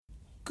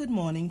Good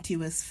morning to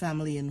you as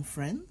family and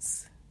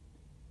friends.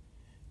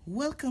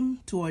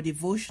 Welcome to our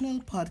devotional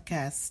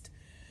podcast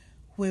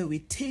where we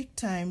take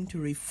time to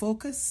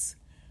refocus,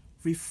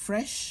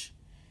 refresh,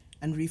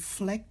 and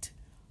reflect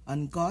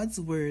on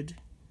God's Word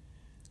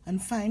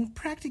and find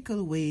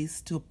practical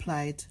ways to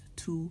apply it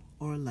to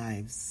our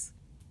lives.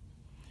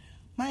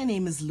 My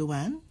name is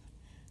Luann,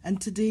 and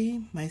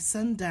today my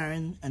son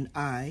Darren and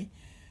I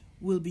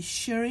will be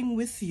sharing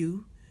with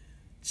you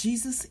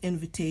Jesus'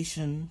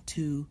 invitation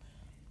to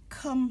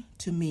come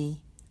to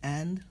me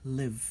and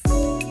live.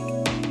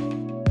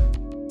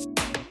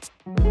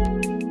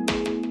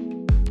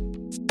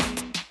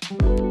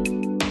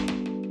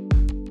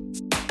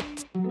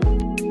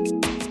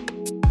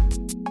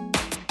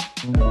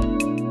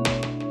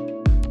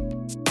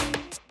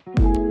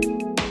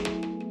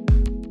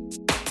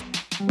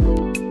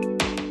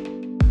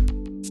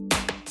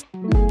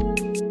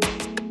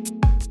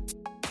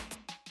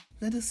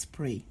 Let us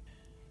pray.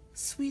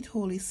 Sweet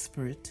Holy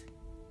Spirit,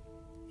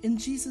 in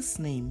Jesus'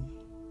 name,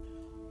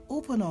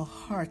 open our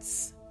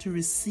hearts to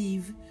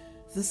receive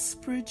the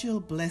spiritual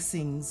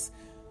blessings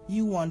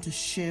you want to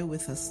share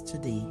with us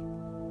today.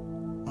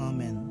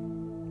 Amen.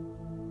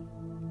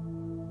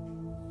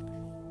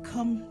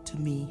 Come to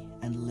me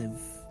and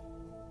live.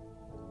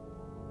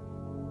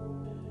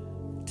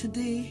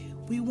 Today,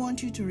 we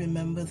want you to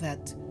remember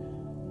that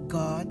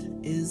God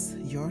is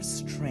your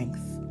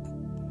strength.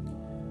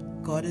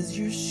 God is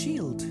your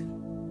shield.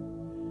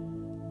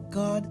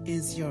 God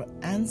is your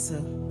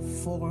answer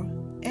for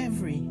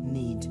every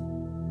need.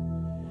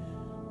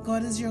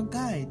 God is your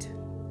guide.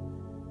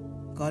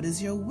 God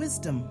is your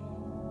wisdom.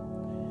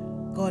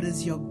 God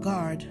is your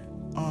guard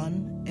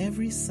on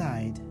every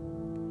side,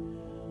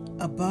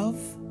 above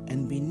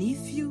and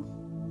beneath you,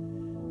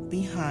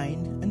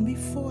 behind and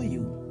before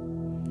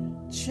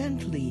you,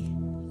 gently,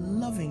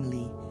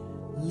 lovingly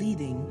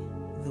leading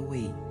the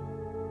way.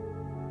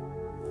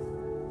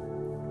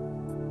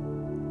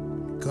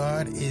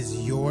 God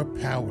is your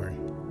power.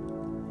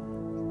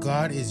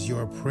 God is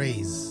your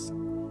praise.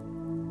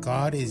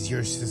 God is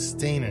your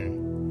sustainer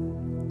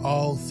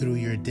all through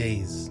your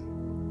days.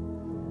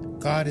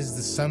 God is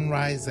the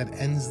sunrise that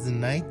ends the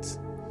night.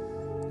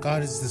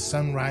 God is the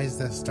sunrise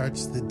that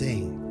starts the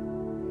day.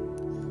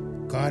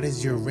 God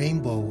is your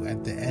rainbow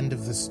at the end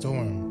of the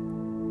storm.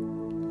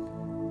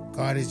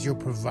 God is your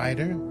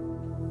provider.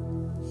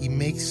 He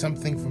makes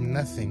something from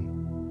nothing.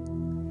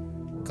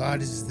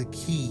 God is the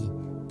key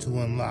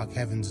to unlock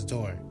heaven's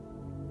door.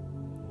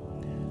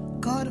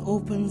 God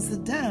opens the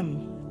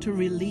dam to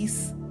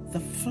release the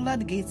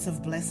floodgates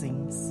of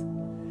blessings.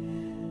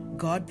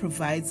 God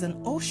provides an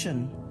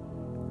ocean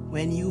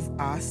when you've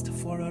asked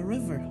for a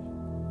river.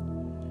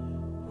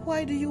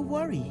 Why do you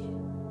worry?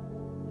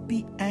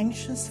 Be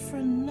anxious for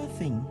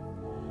nothing.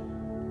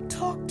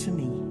 Talk to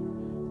me.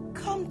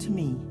 Come to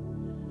me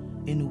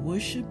in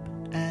worship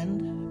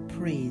and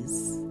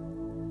praise.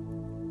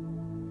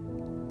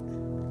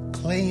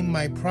 Claim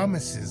my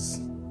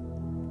promises.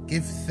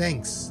 Give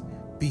thanks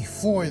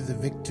before the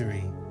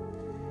victory.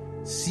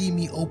 See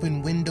me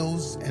open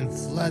windows and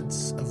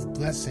floods of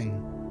blessing,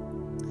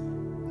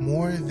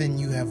 more than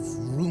you have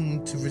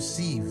room to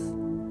receive.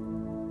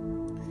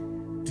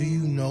 Do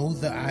you know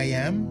the I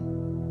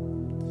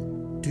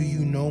am? Do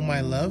you know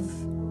my love?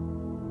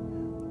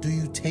 Do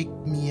you take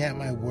me at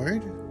my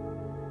word?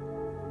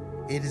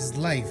 It is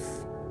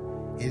life.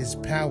 It is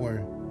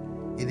power.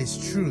 It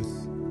is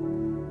truth.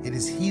 It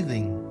is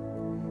healing.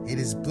 It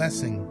is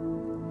blessing.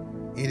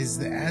 It is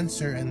the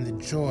answer and the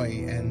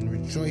joy and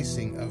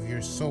rejoicing of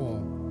your soul.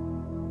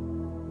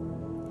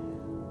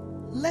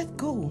 Let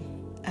go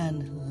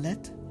and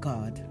let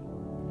God.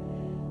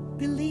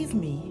 Believe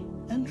me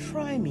and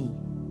try me.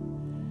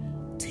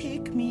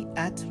 Take me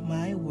at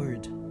my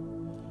word.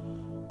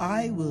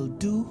 I will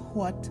do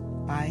what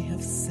I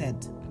have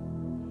said.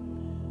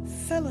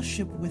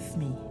 Fellowship with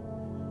me.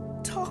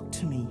 Talk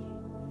to me.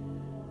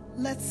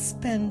 Let's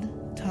spend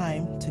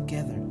time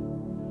together.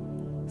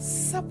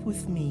 Sup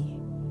with me.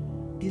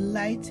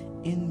 Delight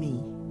in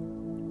me.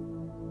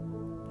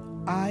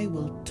 I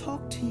will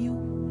talk to you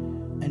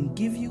and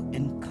give you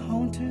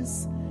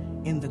encounters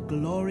in the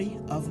glory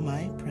of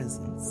my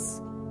presence.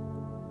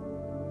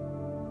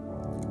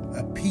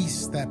 A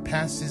peace that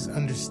passes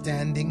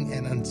understanding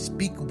and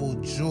unspeakable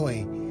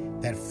joy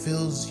that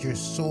fills your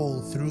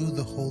soul through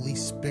the Holy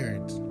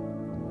Spirit.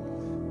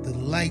 The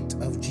light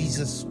of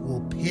Jesus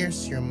will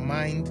pierce your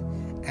mind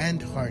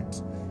and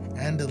heart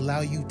and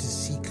allow you to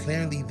see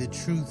clearly the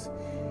truth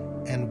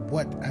and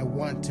what I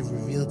want to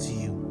reveal to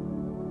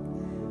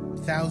you.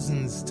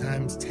 Thousands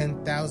times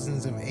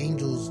 10,000s of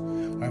angels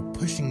are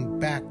pushing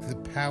back the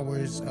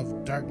powers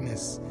of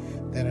darkness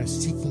that are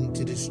seeking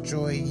to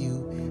destroy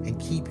you and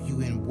keep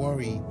you in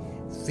worry,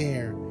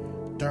 fear,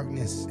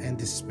 darkness, and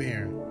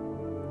despair.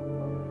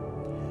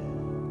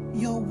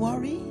 Your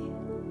worry,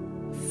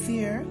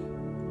 fear,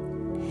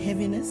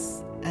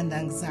 heaviness, and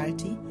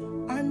anxiety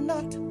are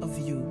not of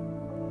you.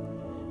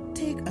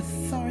 Take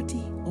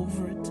authority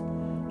over it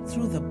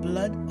through the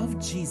blood of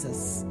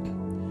Jesus,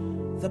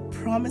 the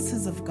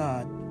promises of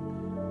God,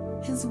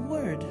 His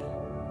Word,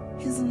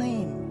 His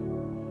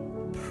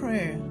name,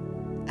 prayer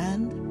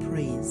and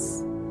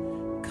praise.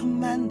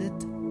 Command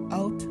it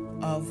out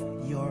of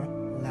your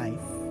life.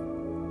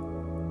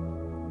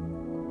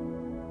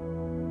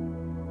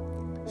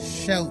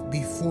 Shout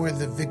before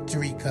the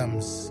victory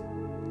comes.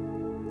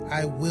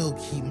 I will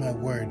keep my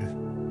word.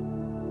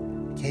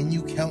 Can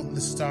you count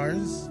the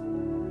stars,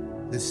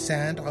 the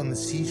sand on the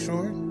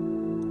seashore?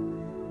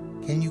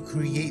 Can you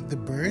create the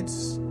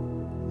birds,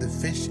 the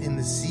fish in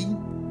the sea?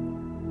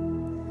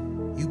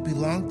 You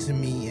belong to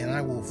me and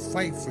I will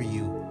fight for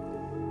you.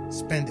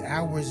 Spend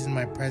hours in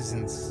my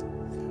presence.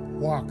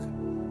 Walk,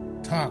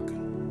 talk,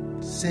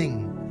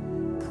 sing,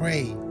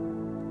 pray,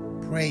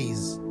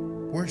 praise,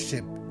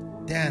 worship,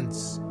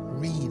 dance,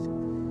 read.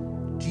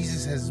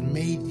 Jesus has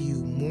made you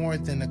more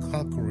than a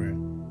conqueror.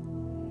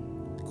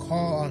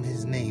 Call on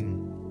his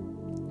name.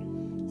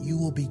 You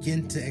will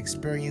begin to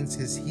experience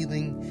his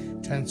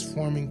healing,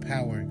 transforming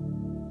power.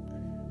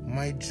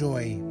 My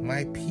joy,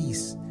 my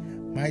peace,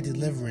 my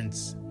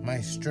deliverance, my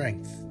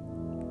strength.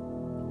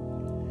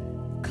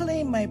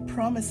 Claim my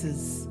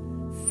promises.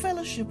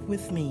 Fellowship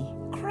with me.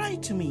 Cry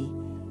to me.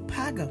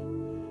 Paga.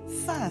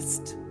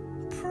 Fast.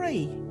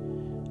 Pray.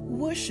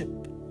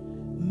 Worship.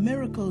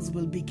 Miracles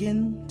will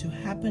begin to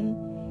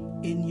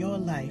happen in your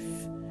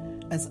life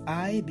as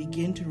I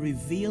begin to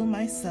reveal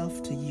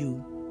myself to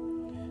you.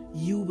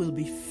 You will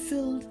be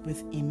filled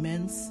with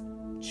immense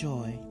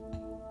joy.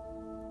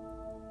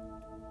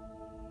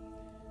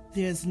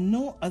 There's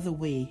no other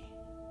way.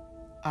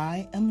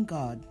 I am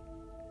God.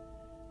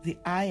 The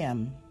I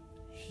am.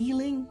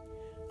 Healing,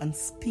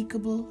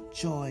 unspeakable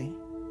joy,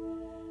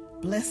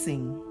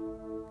 blessing,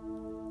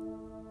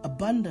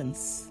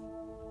 abundance,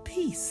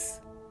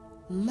 peace,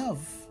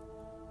 love,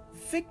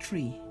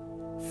 victory,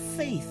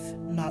 faith,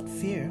 not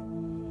fear.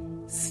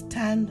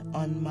 Stand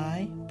on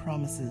my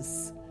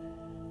promises.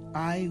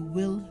 I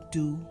will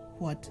do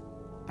what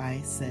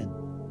I said.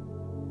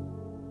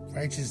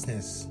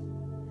 Righteousness,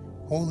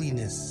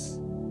 holiness,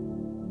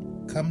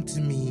 come to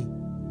me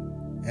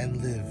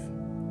and live.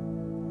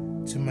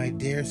 To my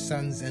dear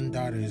sons and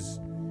daughters,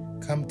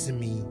 come to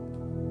me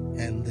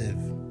and live.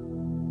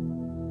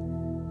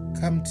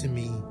 Come to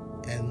me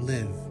and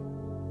live.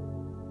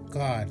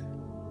 God,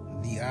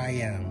 the I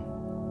am.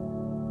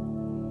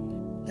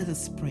 Let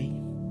us pray.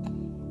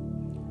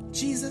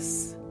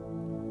 Jesus,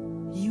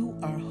 you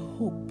are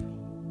hope,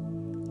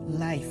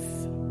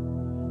 life,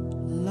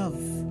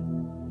 love,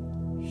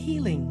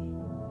 healing,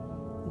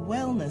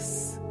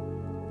 wellness,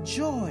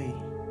 joy,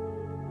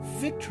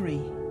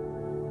 victory,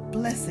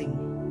 blessing,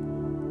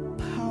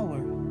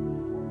 power,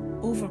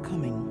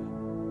 overcoming.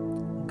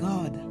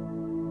 God,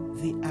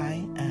 the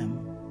I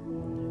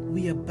am.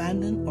 We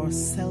abandon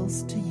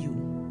ourselves to you.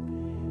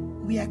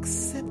 We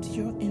accept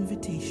your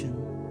invitation.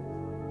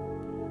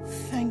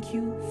 Thank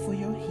you for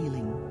your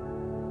healing,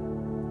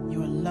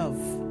 your love,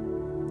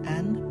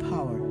 and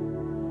power.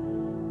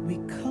 We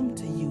come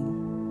to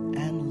you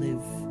and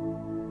live.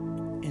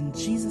 In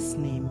Jesus'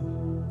 name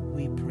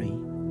we pray.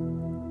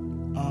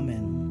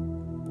 Amen.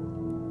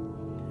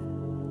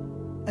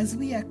 As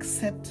we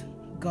accept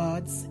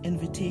God's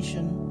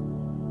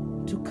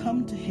invitation to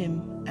come to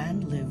him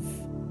and live,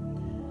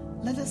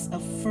 let us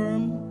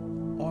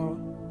affirm our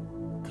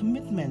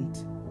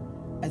commitment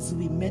as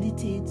we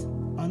meditate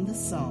on the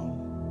song,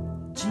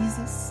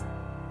 Jesus,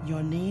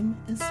 your name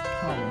is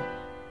power.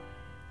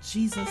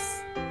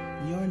 Jesus,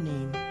 your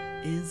name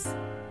is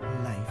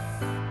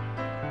life.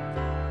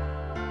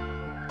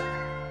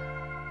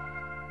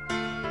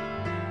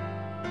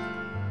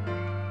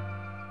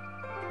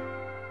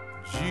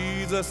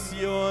 Jesus,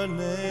 your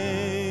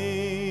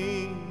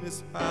name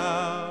is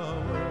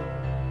power.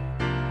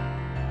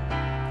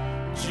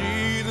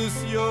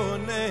 Jesus, your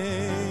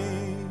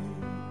name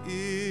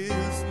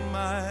is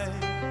might.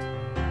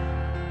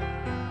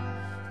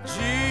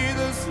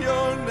 Jesus,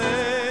 your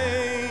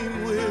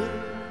name will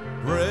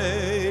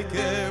break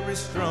every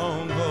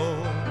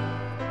stronghold.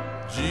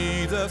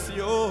 Jesus,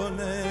 your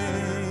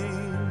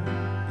name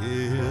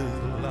is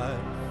life.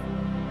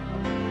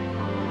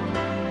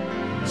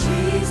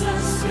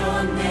 Jesus,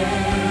 your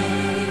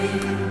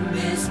name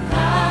is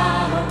power.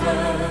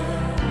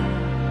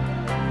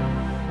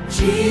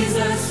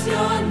 Jesus,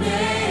 your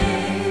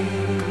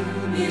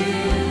name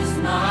is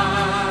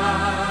might.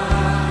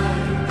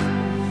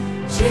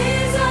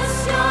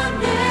 Jesus, your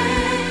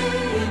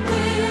name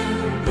will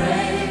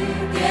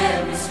break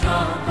every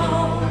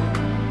stronghold.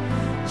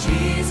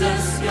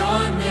 Jesus,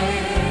 your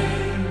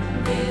name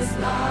is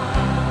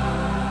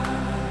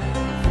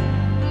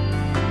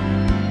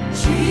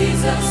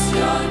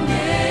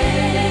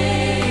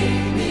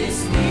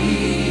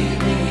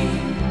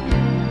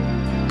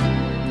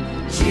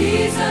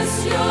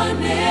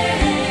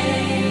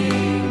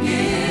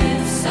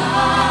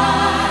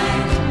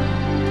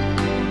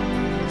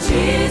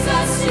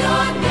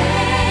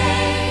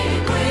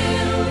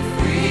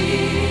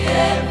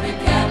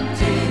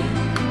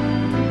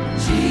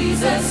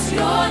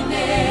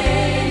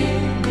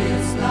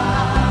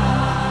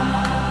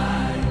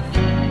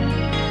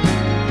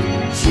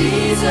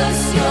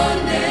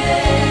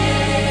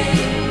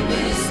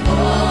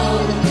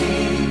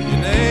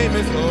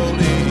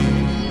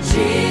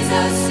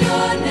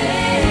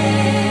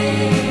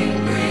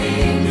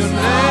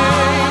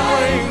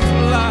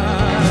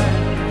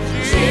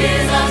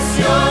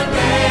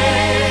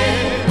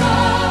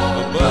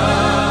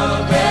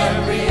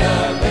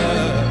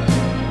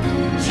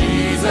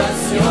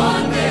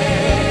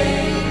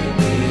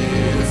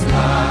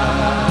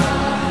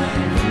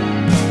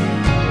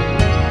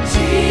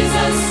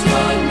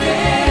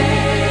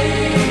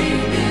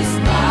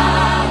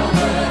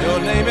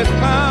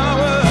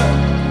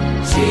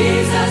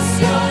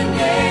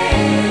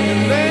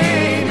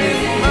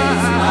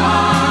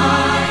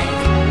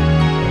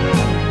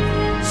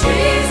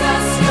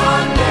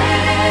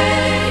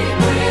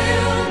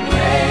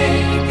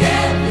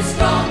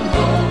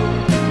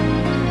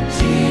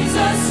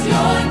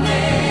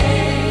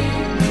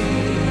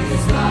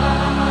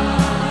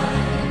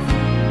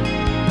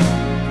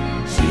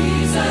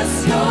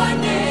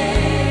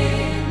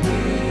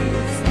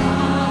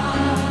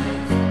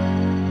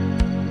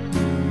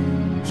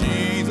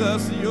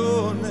Jesus,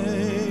 your name.